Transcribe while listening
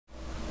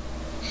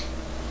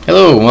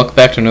Hello and welcome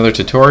back to another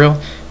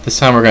tutorial. This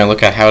time we're going to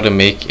look at how to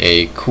make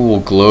a cool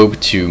globe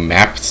to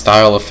map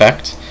style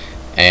effect,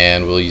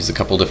 and we'll use a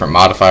couple different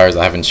modifiers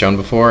I haven't shown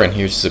before, and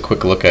here's just a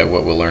quick look at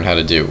what we'll learn how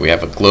to do. We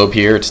have a globe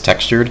here, it's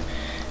textured,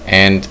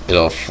 and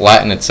it'll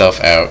flatten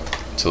itself out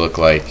to look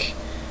like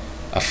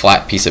a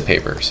flat piece of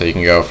paper. So you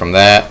can go from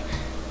that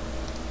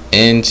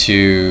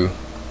into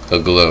a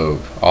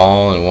globe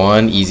all in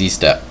one easy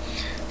step.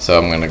 So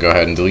I'm going to go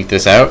ahead and delete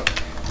this out,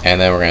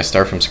 and then we're going to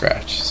start from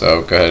scratch.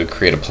 So go ahead and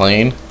create a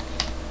plane,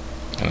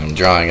 and I'm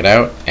drawing it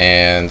out,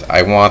 and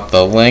I want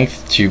the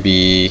length to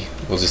be,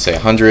 we'll just say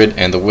 100,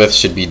 and the width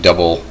should be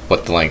double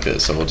what the length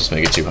is, so we'll just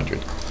make it 200.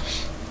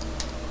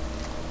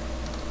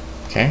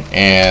 Okay,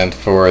 and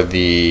for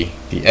the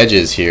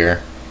edges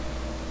here,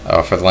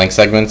 for the length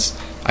segments,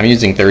 I'm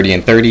using 30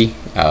 and 30.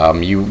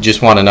 You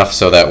just want enough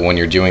so that when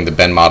you're doing the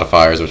bend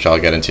modifiers, which I'll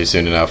get into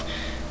soon enough,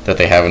 that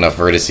they have enough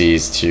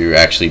vertices to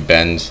actually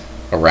bend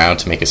around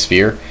to make a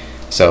sphere.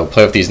 So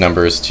play with these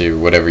numbers to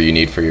whatever you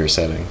need for your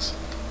settings.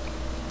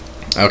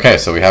 Okay,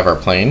 so we have our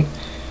plane,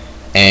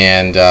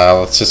 and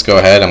let's just go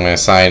ahead. I'm going to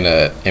assign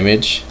an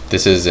image.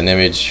 This is an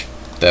image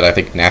that I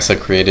think NASA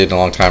created a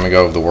long time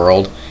ago of the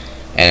world,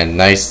 and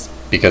nice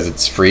because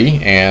it's free,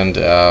 and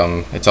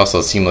it's also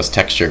a seamless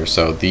texture,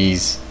 so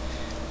these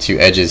two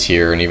edges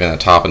here and even the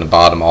top and the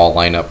bottom all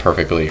line up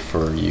perfectly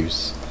for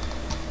use.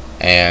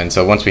 And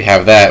so once we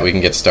have that, we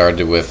can get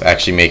started with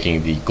actually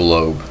making the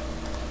globe.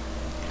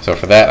 So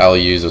for that, I'll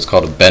use what's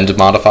called a bend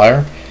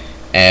modifier,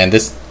 and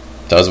this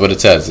does what it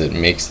says. It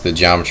makes the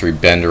geometry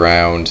bend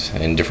around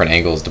in different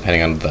angles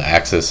depending on the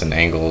axis and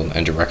angle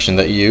and direction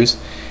that you use.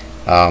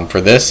 For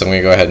this, I'm going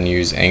to go ahead and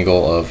use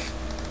angle of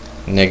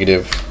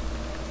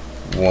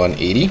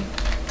 -180,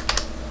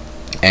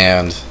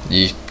 and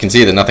you can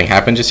see that nothing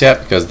happened just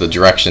yet because the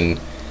direction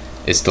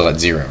is still at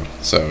 0,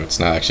 so it's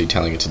not actually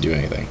telling it to do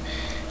anything.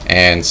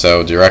 And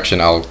so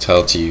direction, I'll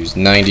tell it to use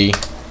 90,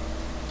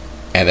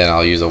 and then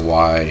I'll use a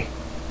Y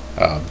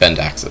bend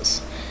axis.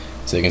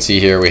 So you can see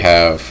here we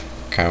have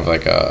kind of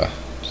like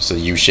just a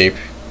U-shape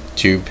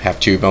tube, half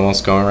tube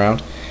almost going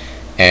around,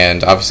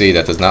 and obviously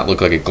that does not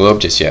look like a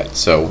globe just yet,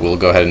 so we'll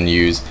go ahead and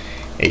use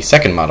a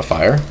second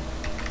modifier,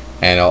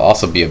 and it'll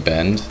also be a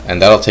bend,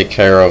 and that'll take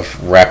care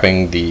of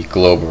wrapping the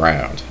globe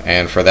around.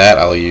 And for that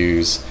I'll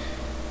use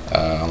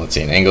let's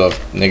see, an angle of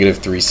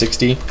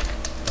 -360,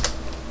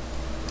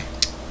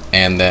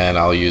 and then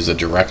I'll use a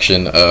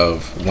direction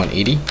of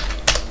 180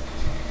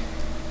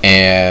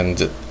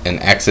 and an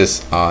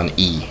axis on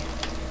E.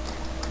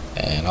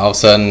 And all of a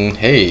sudden,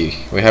 hey,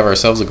 we have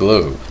ourselves a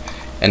globe.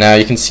 And now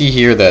you can see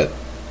here that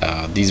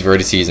these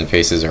vertices and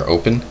faces are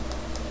open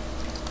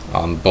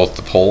on both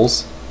the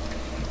poles,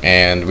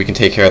 and we can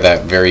take care of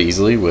that very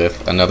easily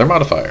with another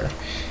modifier.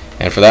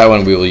 And for that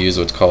one, we will use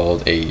what's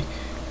called a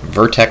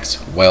vertex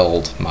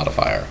weld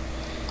modifier.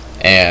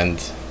 And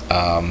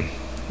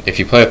if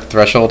you play with the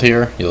threshold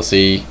here, you'll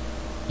see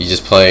you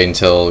just play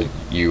until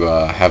you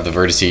have the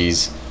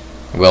vertices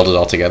welded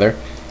all together.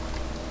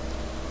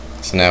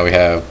 So now we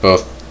have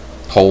both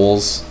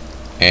poles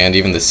and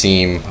even the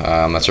seam,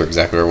 I'm not sure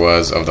exactly where it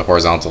was, of the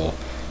horizontal,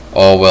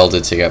 all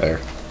welded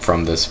together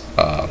from this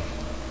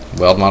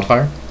weld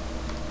modifier.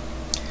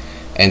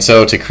 And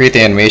so to create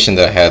the animation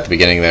that I had at the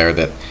beginning there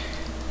that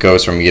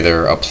goes from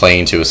either a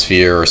plane to a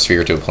sphere or a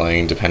sphere to a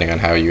plane depending on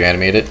how you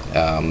animate it,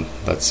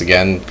 that's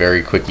again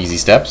very quick, easy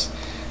steps.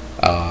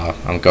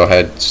 I'll go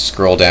ahead,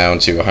 scroll down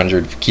to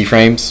 100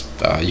 keyframes.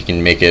 You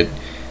can make it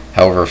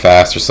however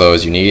fast or slow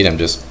as you need. I'm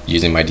just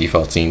using my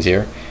default scenes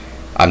here.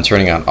 I'm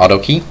turning on auto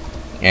key,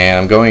 and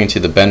I'm going into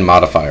the bend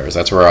modifiers.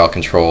 That's where I'll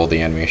control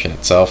the animation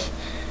itself,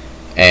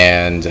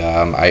 and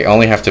I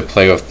only have to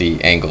play with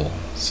the angle,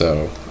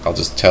 so I'll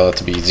just tell it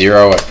to be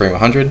 0 at frame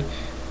 100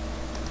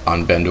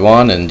 on bend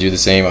 1 and do the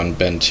same on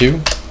bend 2,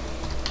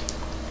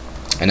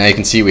 and now you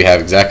can see we have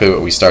exactly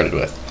what we started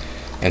with.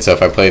 And so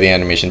if I play the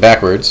animation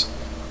backwards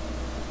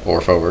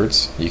or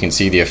forwards, you can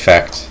see the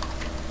effect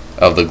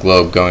of the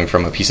globe going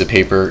from a piece of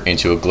paper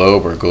into a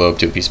globe, or a globe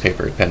to a piece of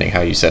paper, depending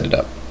how you set it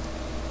up.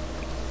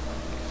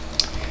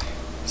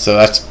 So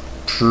that's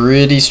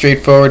pretty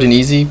straightforward and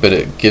easy, but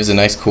it gives a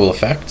nice cool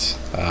effect.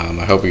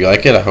 I hope you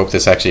like it. I hope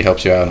this actually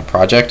helps you out in a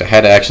project. I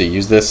had to actually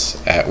use this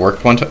at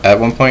work at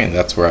one point, and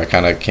that's where I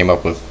kind of came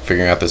up with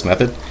figuring out this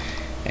method,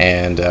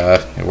 and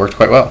it worked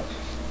quite well.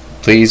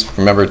 Please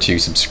remember to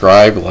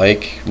subscribe,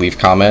 like, leave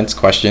comments,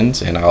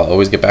 questions, and I'll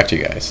always get back to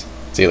you guys.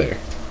 See you later.